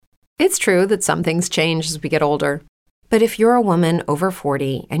It's true that some things change as we get older. But if you're a woman over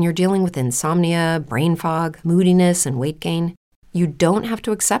 40 and you're dealing with insomnia, brain fog, moodiness, and weight gain, you don't have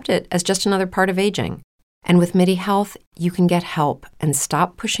to accept it as just another part of aging. And with MIDI Health, you can get help and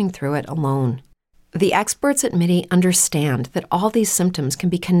stop pushing through it alone. The experts at MIDI understand that all these symptoms can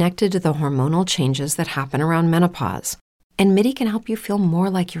be connected to the hormonal changes that happen around menopause, and MIDI can help you feel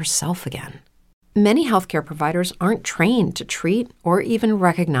more like yourself again. Many healthcare providers aren't trained to treat or even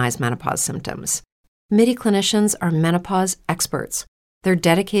recognize menopause symptoms. MIDI clinicians are menopause experts. They're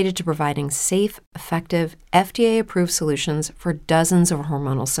dedicated to providing safe, effective, FDA-approved solutions for dozens of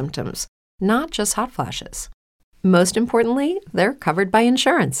hormonal symptoms, not just hot flashes. Most importantly, they're covered by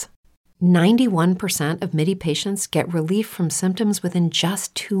insurance. 91% of MIDI patients get relief from symptoms within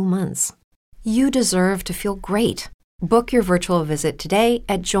just 2 months. You deserve to feel great. Book your virtual visit today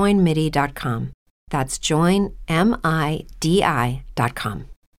at joinmidi.com. That's joinmidi.com.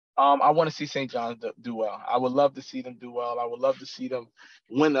 I want to see St. John's do well. I would love to see them do well. I would love to see them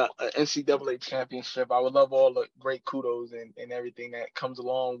win a NCAA championship. I would love all the great kudos and everything that comes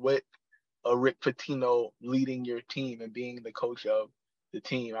along with a Rick Pitino leading your team and being the coach of the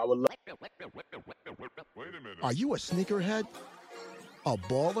team. I would love. Are you a sneakerhead? A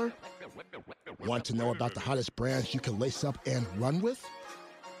baller? Want to know about the hottest brands you can lace up and run with?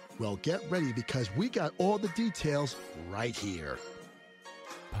 Well, get ready because we got all the details right here.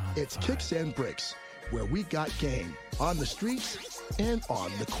 It's Kicks and Bricks, where we got game on the streets and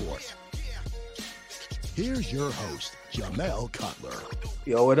on the court. Here's your host, Jamel Cutler.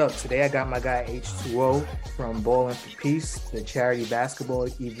 Yo, what up? Today I got my guy H20 from Ballin for Peace, the charity basketball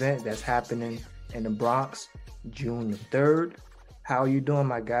event that's happening in the Bronx, June the 3rd. How are you doing,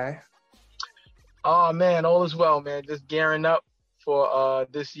 my guy? Oh, man, all is well, man. Just gearing up for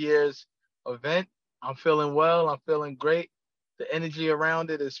this year's event. I'm feeling well. I'm feeling great. The energy around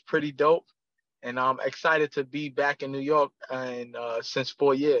it is pretty dope. And I'm excited to be back in New York and since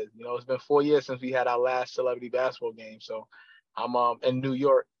 4 years. You know, it's been 4 years since we had our last celebrity basketball game. So I'm in New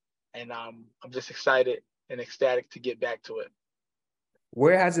York, and I'm just excited and ecstatic to get back to it.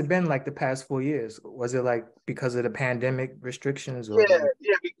 Where has it been like the past 4 years? Was it like because of the pandemic restrictions? Or Yeah,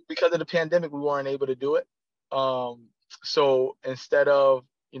 because of the pandemic, we weren't able to do it. So instead of,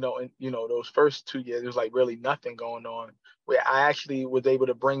 those first 2 years, there was like really nothing going on. Where I actually was able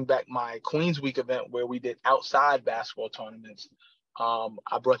to bring back my Queens Week event where we did outside basketball tournaments. I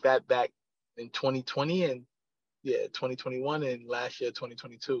brought that back in 2020 and 2021 and last year,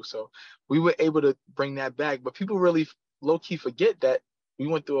 2022. So we were able to bring that back, but people really low-key forget that we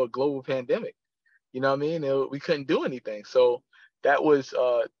went through a global pandemic. You know what I mean? We couldn't do anything. So that was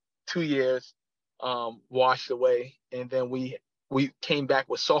 2 years washed away. And then we came back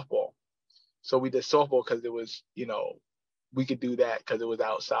with softball. So we did softball because it was, we could do that because it was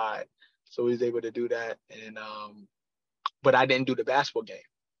outside. So we was able to do that. And but I didn't do the basketball game.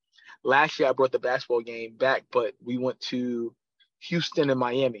 Last year I brought the basketball game back, but we went to Houston and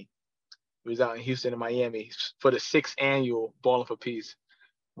Miami. We was out in Houston and Miami for the 6th annual Ballin for Peace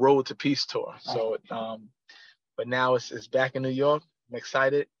Road to Peace tour. So but now it's back in New York. I'm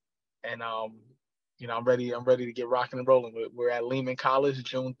excited. And I'm ready to get rocking and rolling. We're at Lehman College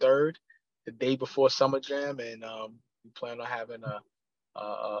June 3rd, the day before Summer Jam, and we plan on having a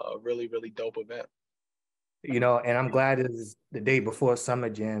really, really dope event. And I'm glad it's the day before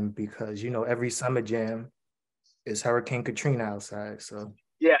Summer Jam because, every Summer Jam is Hurricane Katrina outside. So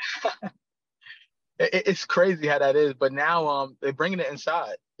yeah, it's crazy how that is. But now they're bringing it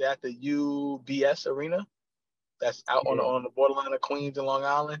inside. They're at the UBS Arena. That's out on the borderline of Queens and Long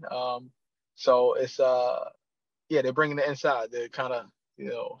Island. So it's they're bringing it inside. They're kind of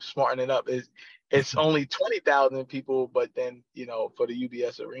smartening it up. It's only 20,000 people, but then for the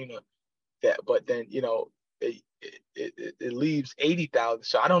UBS Arena, but then it leaves 80,000.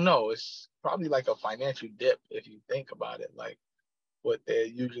 So I don't know. It's probably like a financial dip if you think about it. Like what they're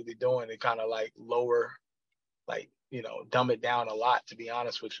usually doing, they kind of like lower, like dumb it down a lot. To be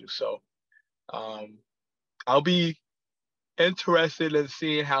honest with you, so I'll be interested in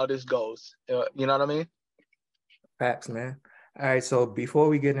seeing how this goes. You know what I mean? Facts, man. All right, so before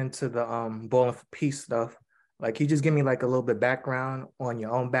we get into the Ballin for Peace stuff, like, can you just give me like a little bit background on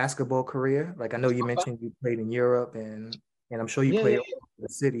your own basketball career? Like, I know you mentioned you played in Europe, and I'm sure you played in the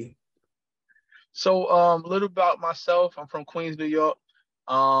city. So a little about myself. I'm from Queens, New York.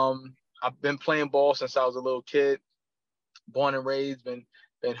 I've been playing ball since I was a little kid. Born and raised, been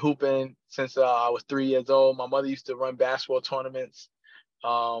hooping since I was 3 years old. My mother used to run basketball tournaments.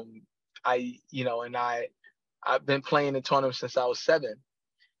 I've been playing in tournaments since I was 7.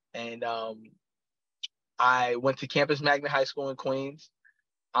 And I went to Campus Magnet High School in Queens.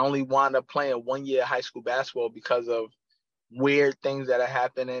 I only wound up playing 1 year of high school basketball because of weird things that had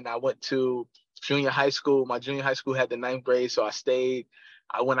happened. And I went to junior high school. My junior high school had the 9th grade, so I stayed.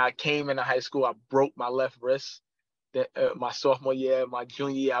 When I came into high school, I broke my left wrist. My sophomore year, my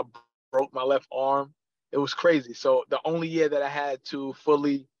junior year, I broke my left arm. It was crazy. So the only year that I had to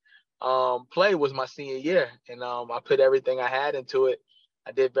fully play was my senior year. And I put everything I had into it.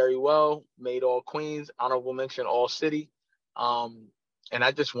 I did very well, made all Queens, honorable mention, all city. And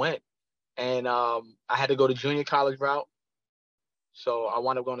I just went. And I had to go to junior college route. So I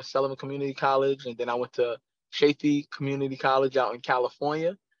wound up going to Sullivan Community College, and then I went to Chaffee Community College out in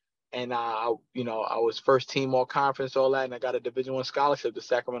California. And I was first team all conference, all that, and I got a Division I scholarship to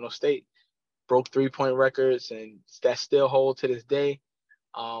Sacramento State. Broke 3-point records, and that still holds to this day.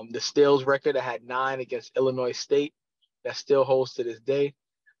 The steals record, I had 9 against Illinois State. That still holds to this day.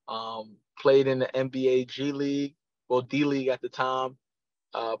 Played in the NBA G League, well, D League at the time.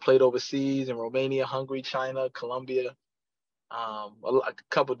 Played overseas in Romania, Hungary, China, Colombia, a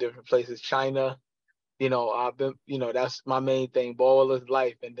couple different places, China. I've been, that's my main thing. Ball is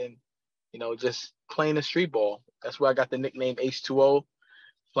life. And then, just playing the street ball. That's where I got the nickname H20,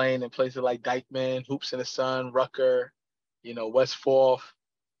 playing in places like Dykeman, Hoops in the Sun, Rucker, West Fourth,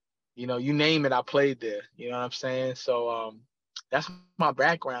 you name it, I played there. You know what I'm saying? So that's my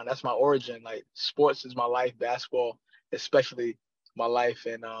background. That's my origin. Like, sports is my life, basketball especially my life.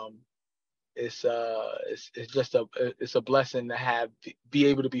 And it's just a blessing to be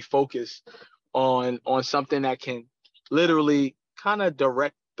able to be focused on something that can literally kind of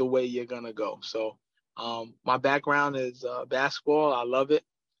direct the way you're gonna go. So my background is basketball. I love it,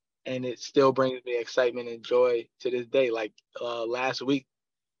 and it still brings me excitement and joy to this day. Like last week,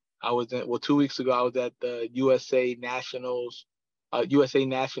 2 weeks ago, I was at the USA Nationals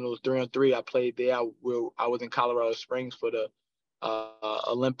 3-on-3. I played there. I was in Colorado Springs for the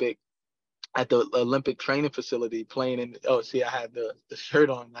Olympic training facility, playing in. Oh, see, I had the shirt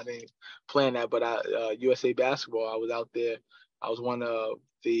on. I didn't play in that, but USA Basketball, I was out there. I was one of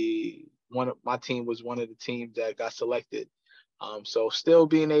my team was one of the teams that got selected. So still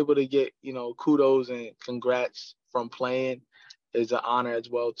being able to get, kudos and congrats from playing is an honor as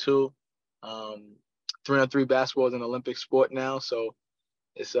well too. 3-on-3 basketball is an Olympic sport now, so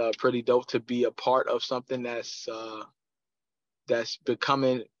it's pretty dope to be a part of something that's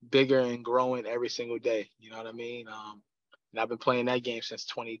becoming bigger and growing every single day. You know what I mean? And I've been playing that game since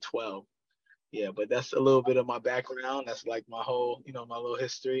 2012. Yeah, but that's a little bit of my background. That's like my whole, my little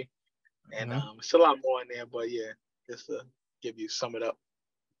history. And it's a lot more in there, but yeah, just to sum it up.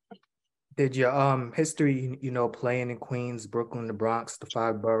 Did your history, playing in Queens, Brooklyn, the Bronx, the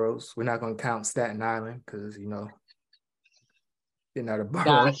 5 boroughs? We're not gonna count Staten Island because you're not a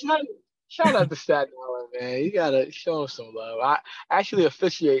borough. Shout out to Staten Island, man. You gotta show them some love. I actually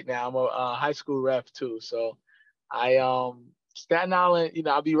officiate now. I'm a high school ref too, so I Staten Island.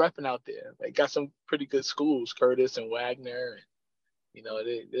 I'll be repping out there. They got some pretty good schools, Curtis and Wagner, and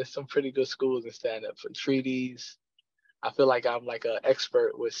there's some pretty good schools in Staten Island for treaties. I feel like I'm like an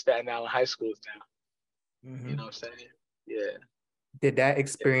expert with Staten Island high schools now. Mm-hmm. You know what I'm saying? Yeah. Did that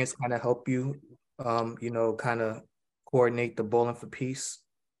experience kind of help you, kind of coordinate the Ballin for Peace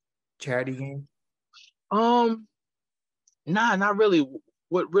charity game? Nah, not really.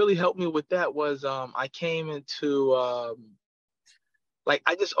 What really helped me with that was I came into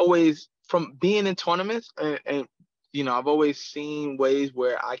I just always, from being in tournaments and I've always seen ways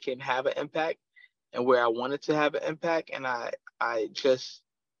where I can have an impact and where I wanted to have an impact. And I just,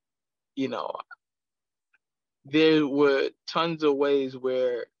 there were tons of ways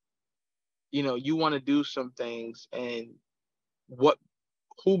where, you want to do some things, and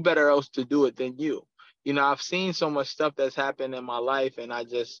who better else to do it than you? I've seen so much stuff that's happened in my life, and I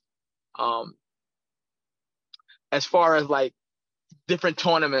just, as far as like different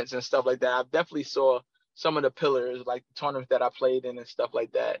tournaments and stuff like that, I've definitely saw some of the pillars, like the tournaments that I played in and stuff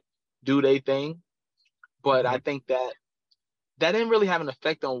like that, do their thing. But I think that didn't really have an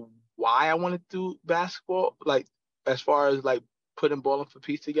effect on why I wanted to do basketball, like as far as like putting Ballin for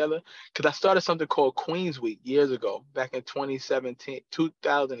Peace together. Because I started something called Queens Week years ago, back in 2007,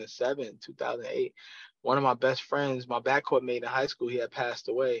 2008. One of my best friends, my backcourt mate in high school, he had passed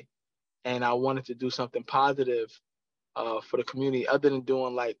away. And I wanted to do something positive for the community. Other than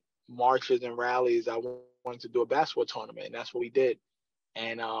doing like marches and rallies, I wanted to do a basketball tournament. And that's what we did.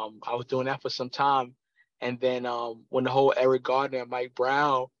 And I was doing that for some time. And then when the whole Eric Gardner and Mike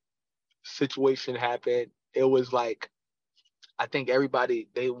Brown situation happened, it was like, I think everybody,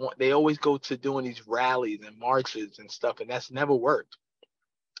 they always go to doing these rallies and marches and stuff, and that's never worked.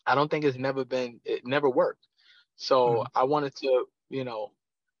 I don't think it never worked. So I wanted to,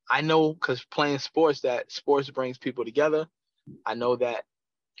 I know because playing sports that sports brings people together. I know that,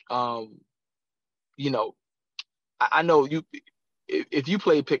 you know, I know you, if you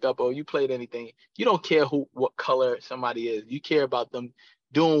play pickup or you played anything, you don't care what color somebody is. You care about them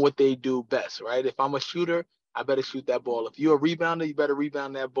doing what they do best, right? If I'm a shooter, I better shoot that ball. If you're a rebounder, you better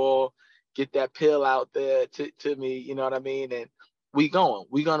rebound that ball, get that pill out there to me, you know what I mean? And we're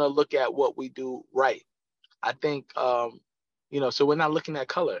gonna look at what we do right. I think, so we're not looking at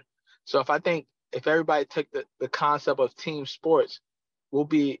color. So if everybody took the concept of team sports, we'll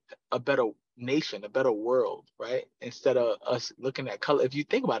be a better nation, a better world, right? Instead of us looking at color. If you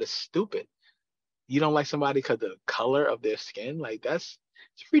think about it, it's stupid. You don't like somebody because of the color of their skin, like it's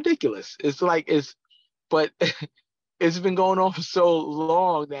ridiculous. But it's been going on for so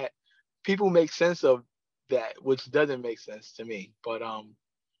long that people make sense of that, which doesn't make sense to me. But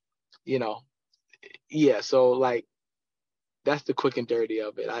yeah. So like that's the quick and dirty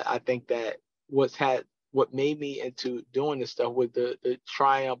of it. I think that what made me into doing this stuff was the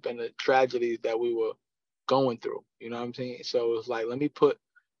triumph and the tragedies that we were going through. You know what I'm saying? So it was like, let me put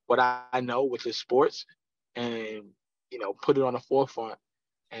what I know, which is sports, and put it on the forefront.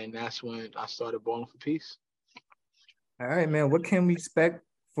 And that's when I started Ballin for Peace. All right, man. What can we expect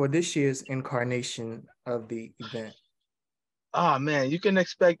for this year's incarnation of the event? Oh man, you can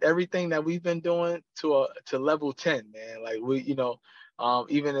expect everything that we've been doing to level 10, man. Like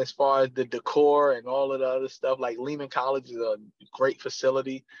even as far as the decor and all of the other stuff, like Lehman College is a great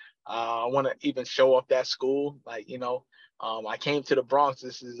facility. I want to even show off that school. Like, I came to the Bronx.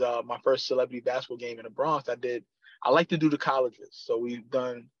 This is my first celebrity basketball game in the Bronx. I like to do the colleges. So we've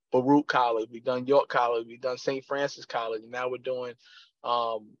done Baruch College, we've done York College, we've done St. Francis College, and now we're doing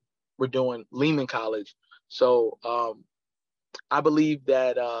Lehman College. So I believe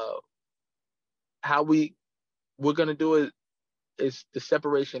that how we're gonna do it is the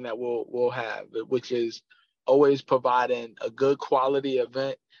separation that we'll have, which is always providing a good quality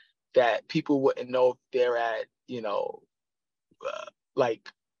event that people wouldn't know if they're at,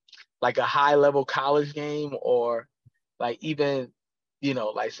 like a high level college game, or like even,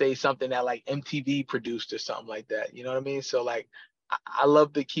 like say something that like MTV produced or something like that. You know what I mean? So like I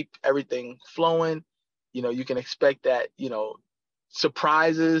love to keep everything flowing. You can expect that,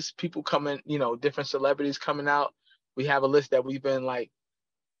 surprises, people coming, different celebrities coming out. We have a list that we've been like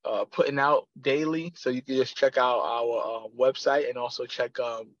putting out daily. So you can just check out our website and also check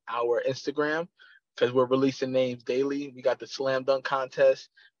our Instagram, because we're releasing names daily. We got the slam dunk contest,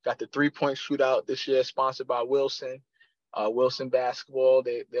 got the 3-point shootout this year, sponsored by Wilson Basketball.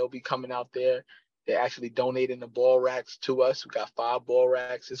 They'll be coming out there. They're actually donating the ball racks to us. We got 5 ball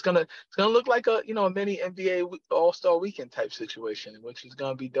racks. It's gonna look like a mini NBA All-Star Weekend type situation, which is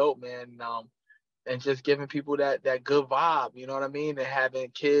gonna be dope, man. And just giving people that good vibe, you know what I mean? And having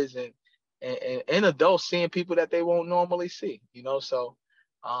kids and adults seeing people that they won't normally see, So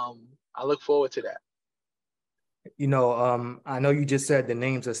I look forward to that. I know you just said the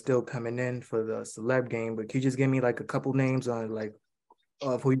names are still coming in for the celeb game, but can you just give me like a couple names on like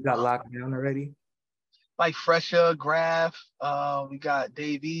of who you got locked down already? Like Fresher, Graf, we got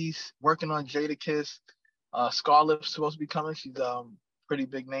Davies working on Jadakiss. Scarlett's supposed to be coming. She's pretty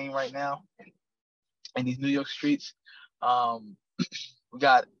big name right now in these New York streets. We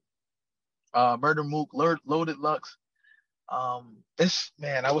got Murder Mook, Loaded Lux. I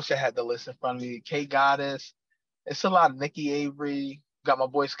wish I had the list in front of me. K Goddess. It's a lot of Nikki Avery. Got my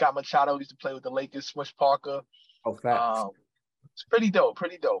boy Scott Machado, used to play with the Lakers, Smush Parker. Oh, facts. It's pretty dope.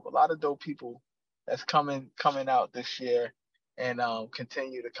 A lot of dope people that's coming out this year, and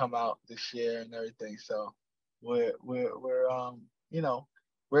continue to come out this year and everything. So we're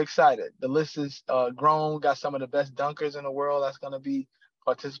excited. The list is grown. Got some of the best dunkers in the world that's gonna be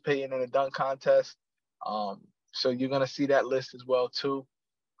participating in the dunk contest. So you're gonna see that list as well too.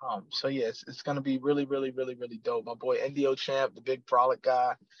 So yeah, it's gonna be really, really, really, really dope. My boy NDO Champ, the big frolic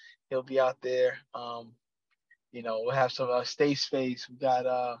guy, he'll be out there. We'll have some Stay Space. We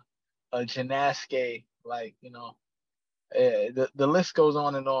got Janaske, the list goes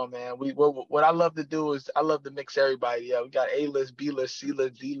on and on, man. What I love to do is I love to mix everybody. Yeah, we got A-list, B-list,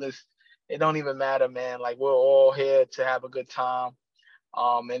 C-list, D-list. It don't even matter, man. Like, we're all here to have a good time.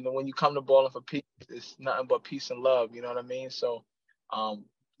 And when you come to Ballin for Peace, it's nothing but peace and love. You know what I mean? So,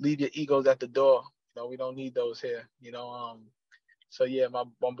 leave your egos at the door. We don't need those here. So yeah, my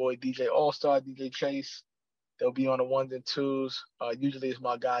boy DJ All-Star, DJ Chase, they'll be on the 1s and 2s. Usually it's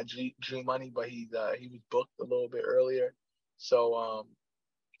my guy G Money, but he was booked a little bit earlier. So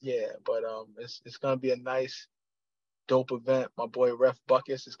it's gonna be a nice, dope event. My boy Ref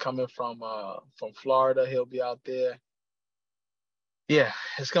Buckets is coming from Florida. He'll be out there. Yeah,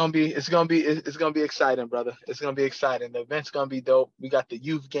 it's gonna be exciting, brother. It's gonna be exciting. The event's gonna be dope. We got the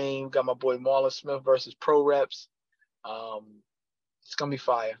youth game. Got my boy Marlon Smith versus Pro Reps. Um, it's gonna be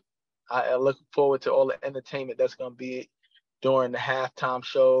fire. I look forward to all the entertainment that's gonna be during the halftime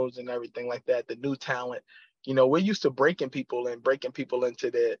shows and everything like that. The new talent. We're used to breaking people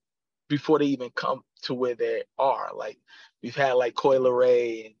into their before they even come to where they are. Like we've had like Coi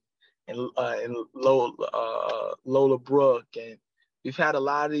Leray and Lola Brooke, and we've had a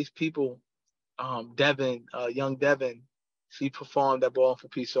lot of these people. Devin, young Devin, she performed at Ballin' for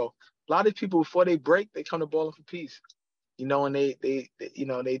Peace. So a lot of people before they break, they come to Ballin' for Peace. And they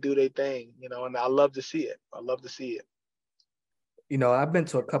do their thing. And I love to see it. I love to see it. I've been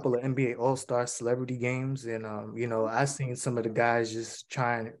to a couple of NBA All-Star celebrity games, and I've seen some of the guys just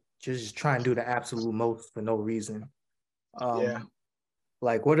try and do the absolute most for no reason. Yeah.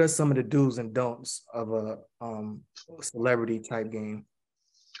 Like, what are some of the do's and don'ts of a celebrity type game?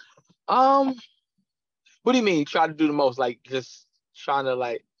 What do you mean? Try to do the most? Like just trying to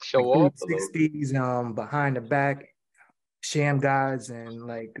like show Like off a little? 360s, behind the back, sham guys, and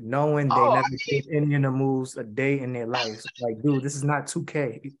like knowing they Oh, never did any of the moves a day in their lives. Like, dude, this is not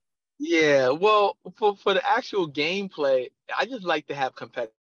 2K. yeah. Well, for the actual gameplay, I just like to have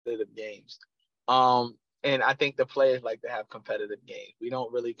competitive games. And I think the players like to have competitive games. We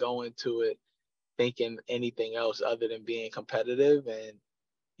don't really go into it thinking anything else other than being competitive, and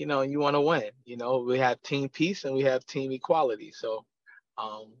you want to win. We have team peace and we have team equality. So,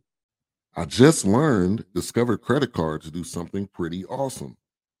 um, I just learned Discover credit cards do something pretty awesome.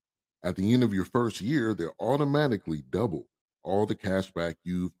 At the end of your first year, they're automatically double all the cash back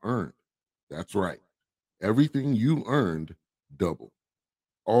you've earned. That's right. Everything you earned, double.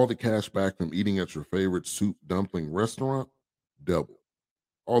 All the cash back from eating at your favorite soup dumpling restaurant, double.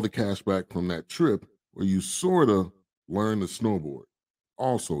 All the cash back from that trip where you sort of learned to snowboard,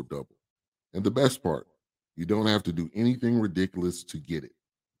 also double. And the best part, you don't have to do anything ridiculous to get it.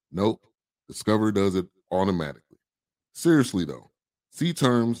 Nope. Discover does it automatically. Seriously though, see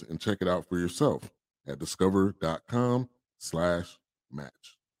terms and check it out for yourself at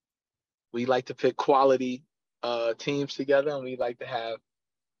discover.com/match. we like to pick quality teams together, and we like to have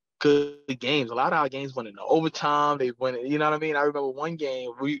good games. A lot of our games went into overtime. They went, you know what I mean? I remember one game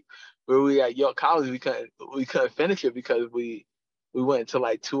where we at York College, we couldn't finish it because we went into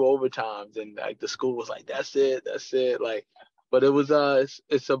like two overtimes, and like the school was like, that's it. Like, but it was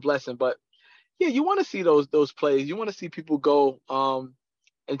it's a blessing. But yeah, you want to see those plays. You want to see people go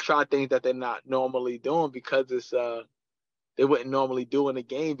and try things that they're not normally doing, because it's they wouldn't normally do in a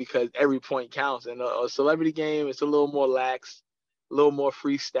game, because every point counts. And a celebrity game, it's a little more lax, a little more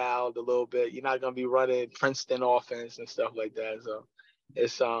freestyled a little bit. You're not gonna be running Princeton offense and stuff like that. So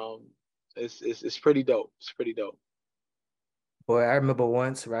it's pretty dope. It's pretty dope. Boy, I remember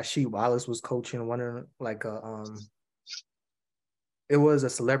once Rasheed Wallace was coaching one of like it was a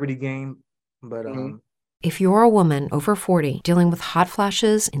celebrity game, but Mm-hmm. If you're a woman over 40 dealing with hot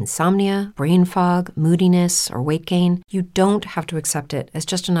flashes, insomnia, brain fog, moodiness, or weight gain, you don't have to accept it as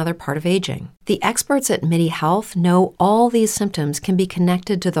just another part of aging. The experts at MIDI Health know all these symptoms can be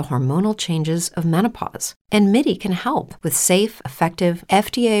connected to the hormonal changes of menopause. And MIDI can help with safe, effective,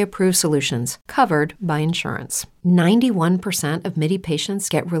 FDA-approved solutions covered by insurance. 91% of MIDI patients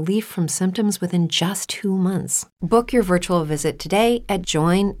get relief from symptoms within just 2 months. Book your virtual visit today at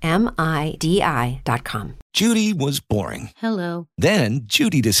joinmidi.com. Judy was boring. Hello. Then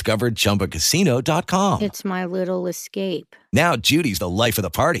Judy discovered ChumbaCasino.com. It's my little escape. Now Judy's the life of the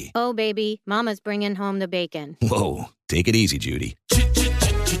party. Oh, baby, mama's bringing home the bacon. Whoa, take it easy, Judy.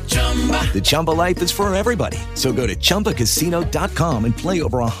 The Chumba life is for everybody. So go to ChumbaCasino.com and play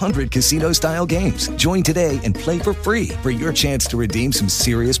over 100 casino-style games. Join today and play for free for your chance to redeem some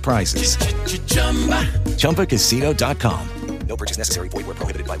serious prizes. ChumbaCasino.com. No purchase necessary. Void where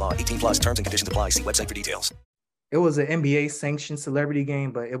prohibited by law. 18 plus terms and conditions apply. See website for details. it was an NBA sanctioned celebrity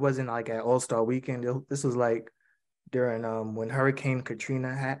game, but it wasn't like at All-Star weekend. This was like during when Hurricane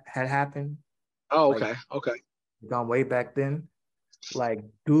Katrina had happened. Oh, Like, okay. gone way back then. Like,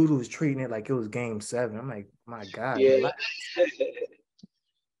 dude was treating it like it was game 7. I'm like, my God. Yeah. relax.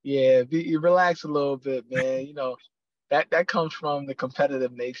 Yeah, you relax a little bit, man. That comes from the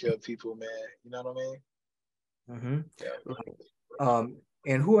competitive nature of people, man. You know what I mean? Mm-hmm. Yeah.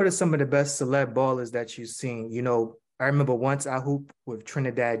 And who are some of the best celeb ballers that you've seen? I remember once I hooped with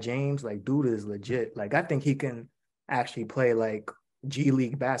Trinidad James. Like, dude is legit. Like, I think he can actually play like G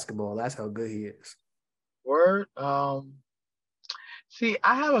League basketball. That's how good he is. Word. See,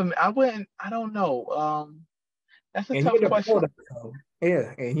 I don't know. That's a And tough you're the question. pro, so,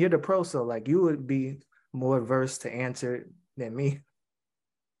 yeah. And you're the pro, so like you would be more versed to answer it than me.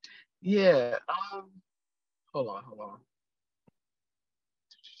 Yeah. Hold on.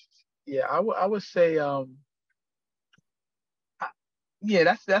 Yeah, I would say I,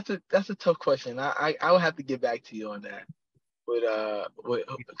 yeah, that's a tough question. I would have to get back to you on that.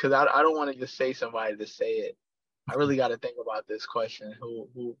 Because I don't want to just say somebody to say it. I really got to think about this question.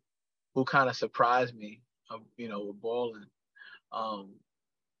 Who kind of surprised me, with balling. Um,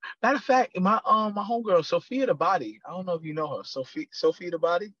 Matter of fact, my homegirl Sophia the Body. I don't know if you know her. Sophia the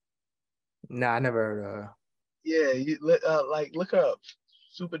Body. Nah, I never heard of her. Yeah, like look her up.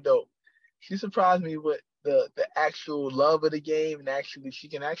 Super dope. She surprised me with the actual love of the game, and actually she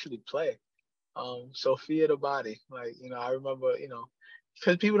can actually play. Sophia the Body. Like, I remember,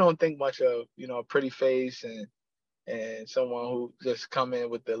 because people don't think much of, a pretty face and someone who just come in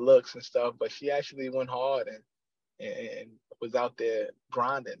with the looks and stuff, but she actually went hard and was out there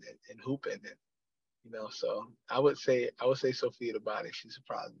grinding and hooping so I would say Sophia the Body. She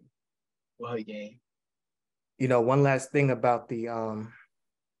surprised me with her game. One last thing about the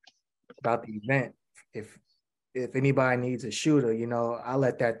event. If anybody needs a shooter, I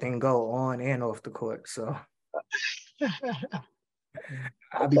let that thing go on and off the court. So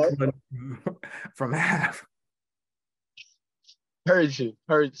I'll be Okay. pulling from half. Heard you.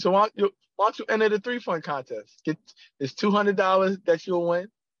 Heard. So why don't you enter the 3-point contest? It's $200 that you'll win.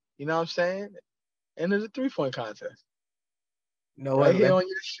 You know what I'm saying? Enter the 3-point contest. You know Right what? here on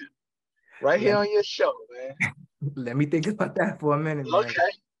your show. Right here on your show, man. Let me think about that for a minute, man.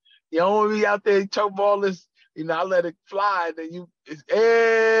 Okay. You don't want to be out there choke ball this, I let it fly, then it's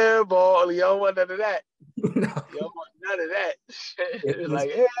air ball. You don't want none of that. No. You don't want none of that. If It's like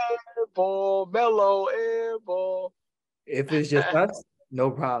air ball, mellow, air ball. If it's just us,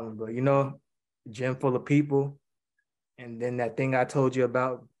 no problem. But gym full of people, and then that thing I told you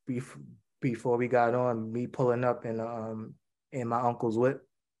about before we got on, me pulling up in my uncle's whip.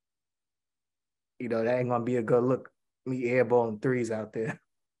 That ain't gonna be a good look. Me airballing threes out there.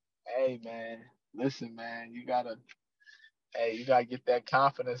 Hey man, listen, man, you gotta get that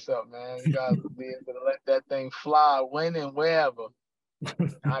confidence up, man. You gotta be able to let that thing fly, when and wherever.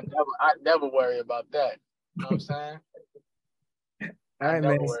 I never worry about that. You know what I'm saying? All I right,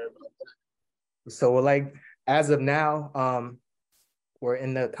 never man. worry about that. So as of now, we're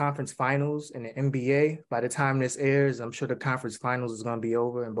in the conference finals in the NBA. By the time this airs, I'm sure the conference finals is gonna be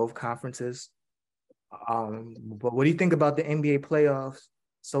over in both conferences. But what do you think about the NBA playoffs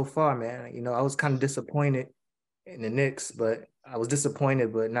so far, man? I was kind of disappointed in the Knicks, but I was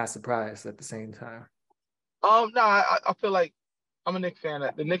disappointed but not surprised at the same time. No, I feel like I'm a Knicks fan.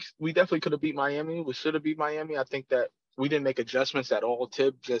 The Knicks, we definitely could have beat Miami. We should have beat Miami. I think that we didn't make adjustments at all.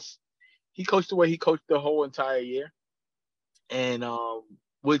 He coached the way he coached the whole entire year. And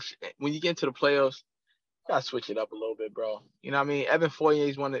which when you get into the playoffs, you gotta switch it up a little bit, bro. You know what I mean? Evan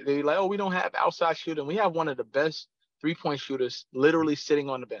Fournier's one that they're like, oh, we don't have outside shooting. We have one of the best 3-point shooters literally sitting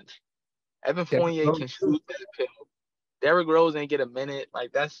on the bench. Evan Fournier can shoot that pill. Derrick Rose ain't get a minute.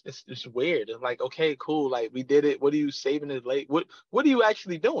 Like it's weird. It's like, okay, cool. Like we did it. What are you saving it late? What are you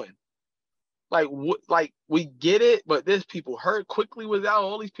actually doing? Like we get it, but there's people hurt. Quickly was out.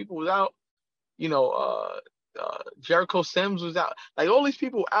 All these people was out. Jericho Sims was out. Like all these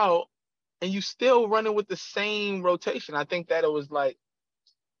people out, and you still running with the same rotation. I think that it was like,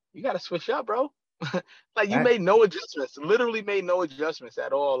 you got to switch up, bro. Like you made no adjustments. Literally made no adjustments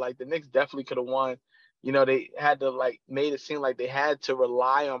at all. Like the Knicks definitely could have won. They had to made it seem like they had to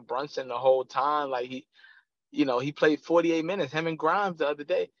rely on Brunson the whole time. Like he played 48 minutes. Him and Grimes the other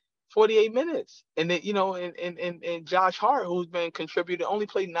day, 48 minutes. And then, and Josh Hart, who's been contributing, only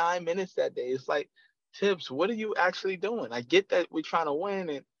played 9 minutes that day. It's like, Tibbs, what are you actually doing? I get that we're trying to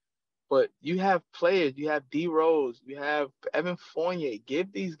win, but you have players, you have D Rose, you have Evan Fournier.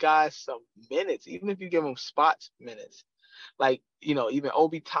 Give these guys some minutes, even if you give them spots minutes. Like, even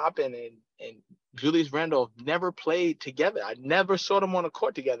Obi Toppin and Julius Randle never played together. I never saw them on the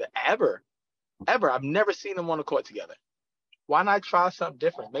court together, ever. I've never seen them on the court together. Why not try something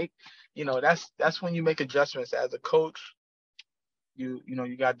different? That's when you make adjustments as a coach. You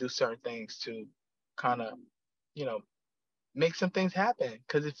got to do certain things to kind of, make some things happen.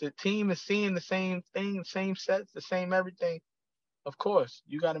 Because if the team is seeing the same thing, the same sets, the same everything, of course,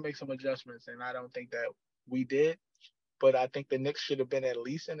 you got to make some adjustments. And I don't think that we did. But I think the Knicks should have been at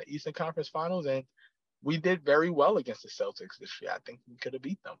least in the Eastern Conference Finals. And we did very well against the Celtics this year. I think we could have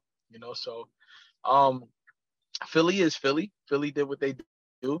beat them, So Philly is Philly. Philly did what they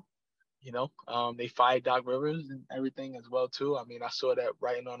do. They fired Doc Rivers and everything as well, too. I mean, I saw that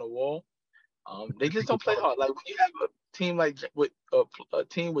writing on the wall. They just don't play hard. Like when you have a team with a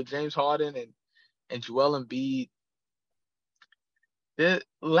team with James Harden and Joel Embiid, they're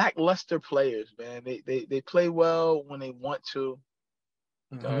lackluster players, man. They play well when they want to.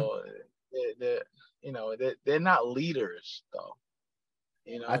 So they're they're not leaders though.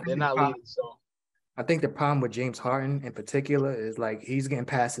 I They're think the not problem, leaders. So I think the problem with James Harden in particular is like he's getting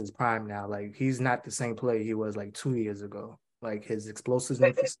past his prime now. Like he's not the same player he was like 2 years ago. Like his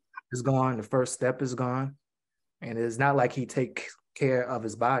explosiveness is gone. The first step is gone. And it's not like he takes care of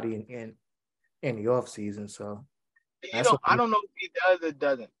his body in the off season. So that's what I don't know if he does or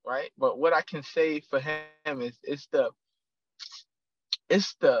doesn't, right? But what I can say for him is it's the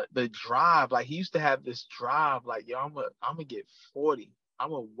drive. Like he used to have this drive, like, yo, I'm gonna get 40. I'm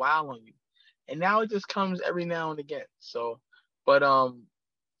gonna wow on you. And now it just comes every now and again. But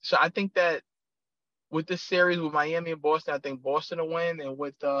so I think that with this series with Miami and Boston, I think Boston will win. And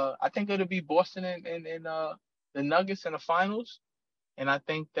I think it'll be Boston and the Nuggets in the finals. And I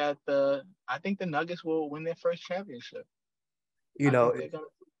think the Nuggets will win their first championship. you know,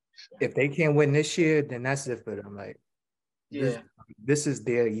 if they can't win this year, then that's it for them. Like this is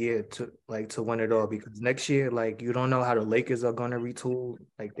their year to win it all, because next year, like, you don't know how the Lakers are gonna retool.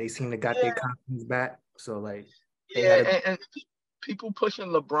 Like they seem to got their confidence back. So like and people pushing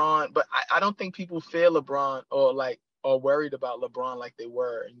LeBron, but I don't think people fear LeBron or worried about LeBron like they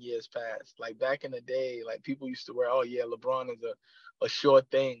were in years past. Like back in the day, like people used to wear, oh yeah, LeBron is a sure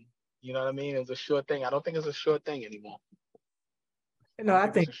thing. You know what I mean? It's a sure thing. I don't think it's a sure thing anymore. I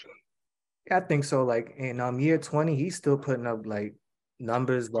think so. Like in year 20, he's still putting up like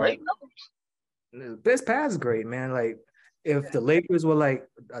numbers. Great numbers. This past great, man. Like if the Lakers were like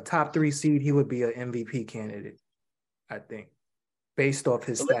a top 3 seed, he would be an MVP candidate, I think, based off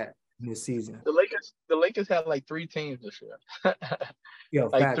his stat in this season. The Lakers had like 3 teams this year.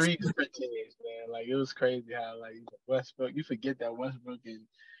 Like facts. 3 different teams, man. Like it was crazy how like Westbrook, you forget that Westbrook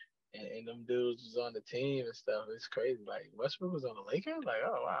and them dudes was on the team and stuff. It's crazy. Like Westbrook was on the Lakers. Like,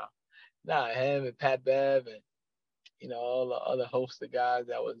 oh wow. Nah, him and Pat Bev and all the other host of guys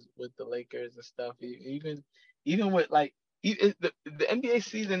that was with the Lakers and stuff. Even with like the NBA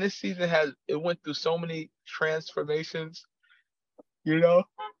season, this season went through so many transformations. Yeah.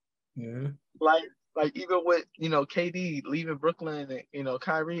 Like even with KD leaving Brooklyn and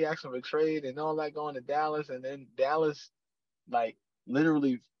Kyrie asking for trade and all that, going to Dallas, and then Dallas like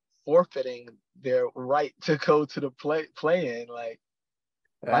literally forfeiting their right to go to the play-in, like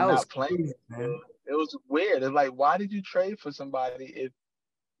by not playing. Crazy, man. It was weird. It's like, why did you trade for somebody if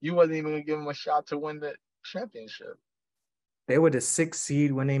you wasn't even gonna give them a shot to win the championship? They were the 6th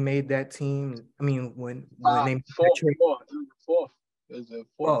seed when they made that team. I mean, when they made fourth, that trade. Fourth. It was the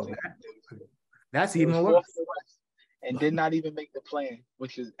fourth. That's even worse. And did not even make the play-in,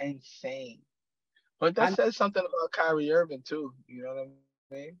 which is insane. But that says something about Kyrie Irving too. You know what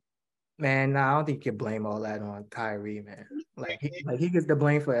I mean? Man, I don't think you can blame all that on Kyrie, man. Like he gets the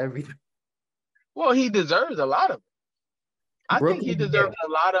blame for everything. Well, he deserves a lot of it. I think he deserves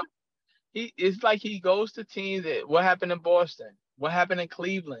a lot of. It's like he goes to teams that what happened in Boston, what happened in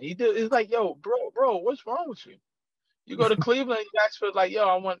Cleveland. It's like, yo, bro, what's wrong with you? You go to Cleveland, you ask for like,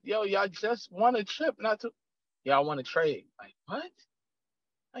 y'all just want a trip, not to, y'all want to trade. Like, what?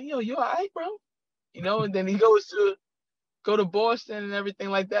 Like, yo, you all right, bro? And then he goes to Boston and everything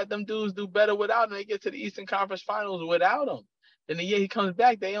like that. Them dudes do better without him. They get to the Eastern Conference Finals without him. Then the year he comes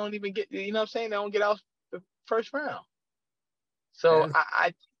back, they don't even get, you know what I'm saying? They don't get out the first round. So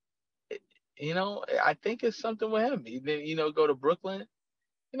I think it's something with him. He then, go to Brooklyn.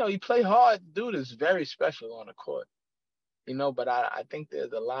 He play hard. Dude is very special on the court. But I think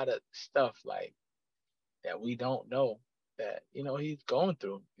there's a lot of stuff like that we don't know that, he's going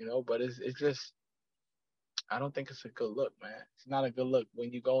through, but it's just, I don't think it's a good look, man. It's not a good look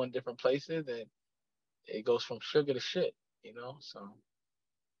when you go in different places and it goes from sugar to shit, so.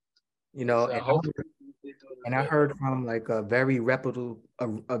 And I heard from like a very reputable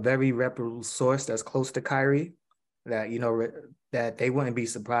source that's close to Kyrie that, that they wouldn't be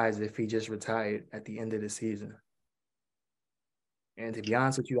surprised if he just retired at the end of the season. And to be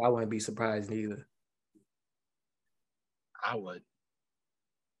honest with you, I wouldn't be surprised either. I would.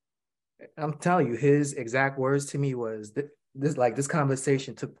 I'm telling you, his exact words to me was this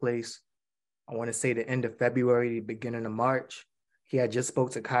conversation took place, I want to say the end of February, beginning of March. He had just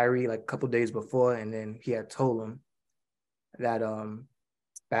spoke to Kyrie like a couple of days before, and then he had told him that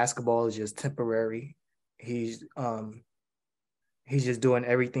basketball is just temporary. He's just doing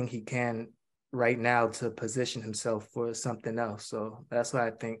everything he can right now to position himself for something else. So that's why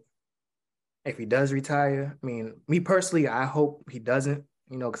I think if he does retire, I mean, me personally, I hope he doesn't,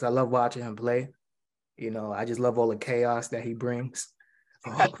 because I love watching him play. I just love all the chaos that he brings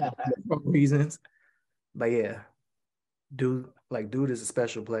for reasons. But yeah. dude is a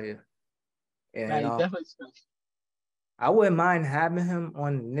special player. Nah, And he's definitely special. I wouldn't mind having him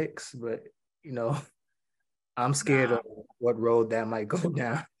on the Knicks, but I'm scared Nah, of what road that might go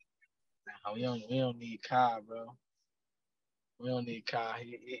down. nah, we don't need Kai, bro. We don't need Kai.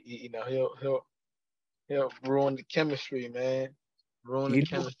 He'll ruin the chemistry, man. Ruin the You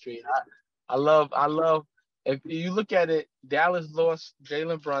know, chemistry. I love. If you look at it, Dallas lost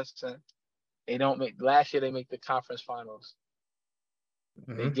Jalen Brunson. They don't make last year. They make the conference finals.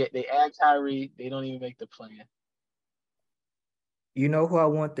 mhm. They add Kyrie. They don't even make the play-in. You know who I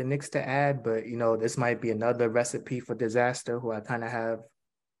want the Knicks to add, but this might be another recipe for disaster. Who I kind of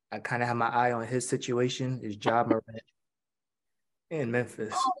have my eye on his situation is Ja Morant in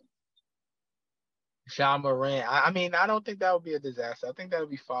Memphis. Ja Morant. I mean, I don't think that would be a disaster. I think that would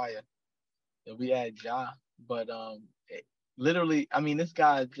be fire if we add Ja. But literally, I mean, this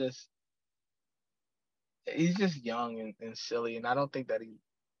guy he's just young and silly, and I don't think that he.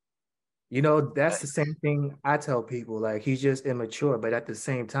 That's the same thing I tell people. Like he's just immature, but at the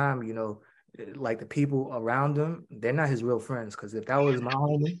same time, like the people around him, they're not his real friends. Because if that was my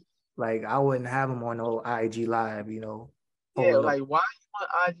homie, like I wouldn't have him on no IG live, Yeah, holding up. like why you on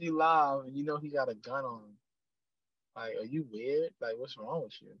IG Live and you know he got a gun on him? Like, are you weird? Like, what's wrong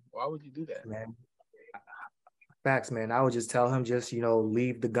with you? Why would you do that? Man, facts, man. I would just tell him just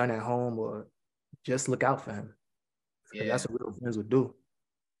leave the gun at home or just look out for him because Yeah, that's what real friends would do,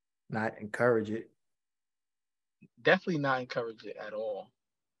 not encourage it. definitely not encourage it at all.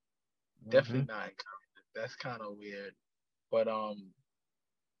 Hmm. Definitely not encourage it. That's kind of weird. But I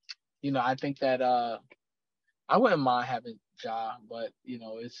think that I wouldn't mind having Ja, but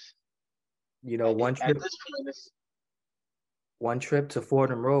it's One at trip, this point, it's one trip to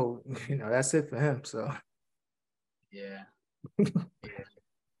Fordham Road, that's it for him. So, yeah, yeah.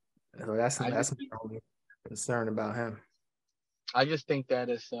 so that's I that's just my only concern about him. I just think that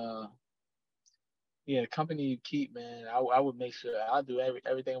it's yeah, the company you keep, man. I would make sure I'll do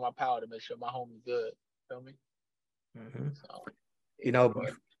everything in my power to make sure my home is good. Feel me? Hmm. So You yeah, know,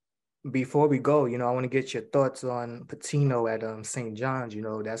 but before we go, I want to get your thoughts on Patino at St. John's.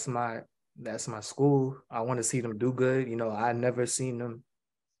 That's my school. I want to see them do good. I never seen them,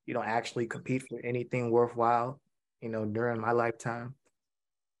 actually compete for anything worthwhile, during my lifetime.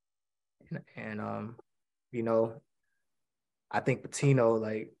 And you know, I think Patino,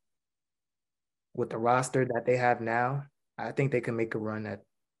 like with the roster that they have now, I think they can make a run at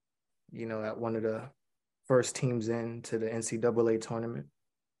one of the first teams into the NCAA tournament.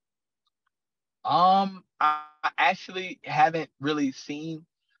 I actually haven't really seen.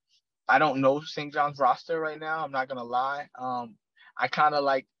 I don't know St. John's roster right now. I'm not gonna lie. I kind of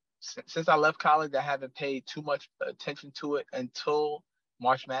like since I left college, I haven't paid too much attention to it until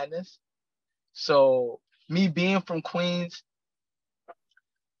March Madness. So me being from Queens,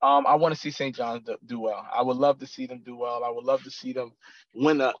 I want to see St. John's do well. I would love to see them do well. I would love to see them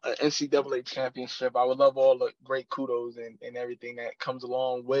win a NCAA championship. I would love all the great kudos and everything that comes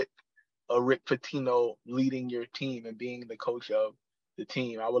along with a Rick Pitino leading your team and being the coach of the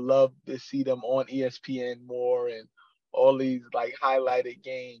team. I would love to see them on ESPN more and all these like highlighted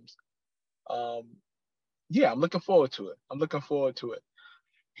games. Um, yeah, I'm looking forward to it. I'm looking forward to it.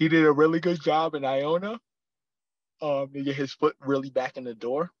 He did a really good job in Iona to get his foot really back in the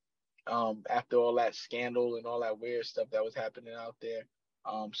door after all that scandal and all that weird stuff that was happening out there.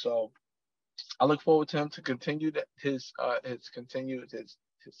 So I look forward to him to continue his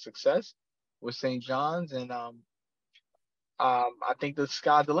success with St. John's, and I think the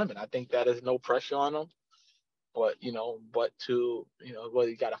sky's the limit. I think that is no pressure on him, but he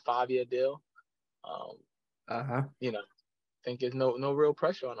got a 5-year deal. Um, Uh-huh. I think there's no real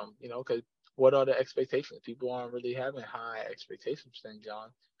pressure on him. Because what are the expectations? People aren't really having high expectations for St. John.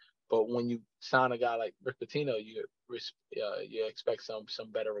 But when you sign a guy like Rick Pitino, you expect some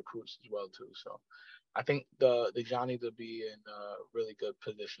better recruits as well too. So I think the Johnnies will be in a really good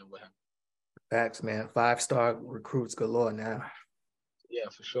position with him. Facts, man. 5-star recruits galore now. Yeah,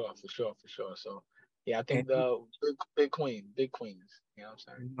 for sure. So yeah, I think And the big queens. You know what I'm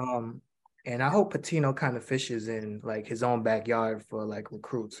saying? um and I hope Patino kind of fishes in like his own backyard for like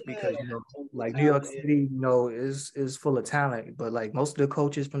recruits because Yeah, like New York talent. Yeah. City, is full of talent, but like most of the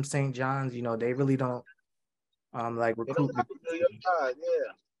coaches from St. John's, they really don't like They don't recruit have big the New York teams. side.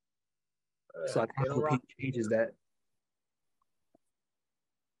 Yeah, So I they kind of don't hope rock. he changes that.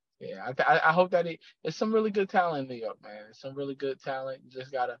 Yeah, I hope that it's some really good talent in New York, man. It's some really good talent. You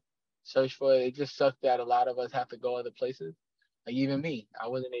just gotta search for it. It just sucks that a lot of us have to go other places. Like even me, I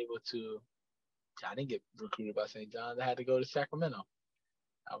wasn't able to. I didn't get recruited by St. John's. I had to go to Sacramento.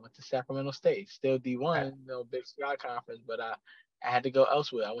 I went to Sacramento State, still D1, Big Sky Conference, but I had to go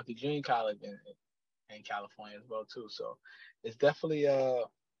elsewhere. I went to junior college in California as well too. So it's definitely I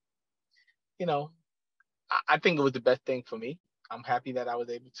think it was the best thing for me. I'm happy that I was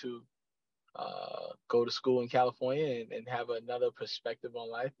able to go to school in California and have another perspective on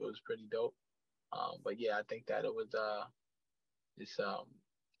life. It was pretty dope. But yeah, I think that it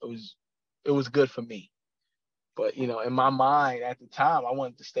was good for me. But in my mind at the time, I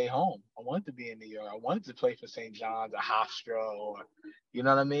wanted to stay home. I wanted to be in New York. I wanted to play for St. John's or Hofstra, or you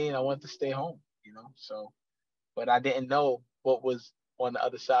know what I mean. I wanted to stay home. So, but I didn't know what was on the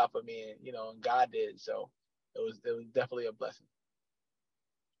other side for me, and God did. So it was definitely a blessing.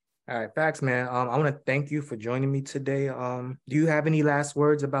 All right, facts, man. I want to thank you for joining me today. Do you have any last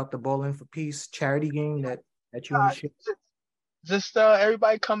words about the Ballin for Peace charity game that you want to share? Just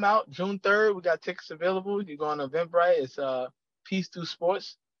everybody come out June 3rd. We got tickets available. You go on Eventbrite. It's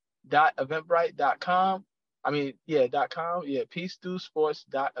peacethroughsports.eventbrite.com. .com. Yeah,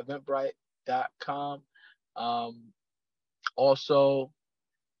 peacethroughsports.eventbrite.com. Also,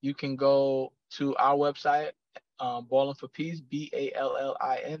 you can go to our website, Ballin for Peace,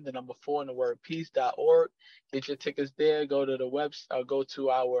 BALLIN, the number 4 and the word peace.org. Get your tickets there. Go to the website. Go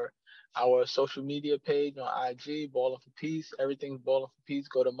to our social media page on IG, Ballin for Peace. Everything's Ballin for Peace.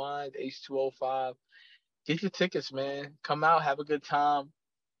 Go to mine, H205. Get your tickets, man. Come out, have a good time,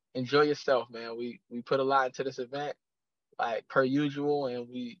 enjoy yourself, man. We put a lot into this event, like per usual, and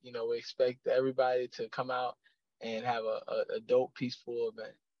we expect everybody to come out and have a dope, peaceful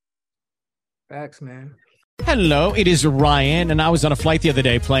event. Facts, man. Hello, it is Ryan, and I was on a flight the other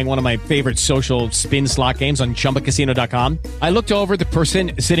day playing one of my favorite social spin slot games on ChumbaCasino.com. I looked over at the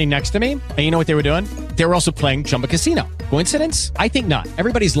person sitting next to me, and you know what they were doing? They were also playing Chumba Casino. Coincidence? I think not.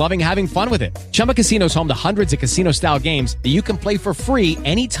 Everybody's loving having fun with it. Chumba Casino is home to hundreds of casino-style games that you can play for free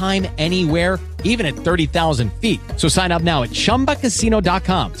anytime, anywhere, even at 30,000 feet. So sign up now at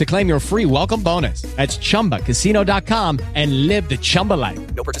ChumbaCasino.com to claim your free welcome bonus. That's ChumbaCasino.com and live the Chumba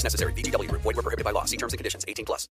life. No purchase necessary. VGW. Void where prohibited by law. See terms and conditions. 18+.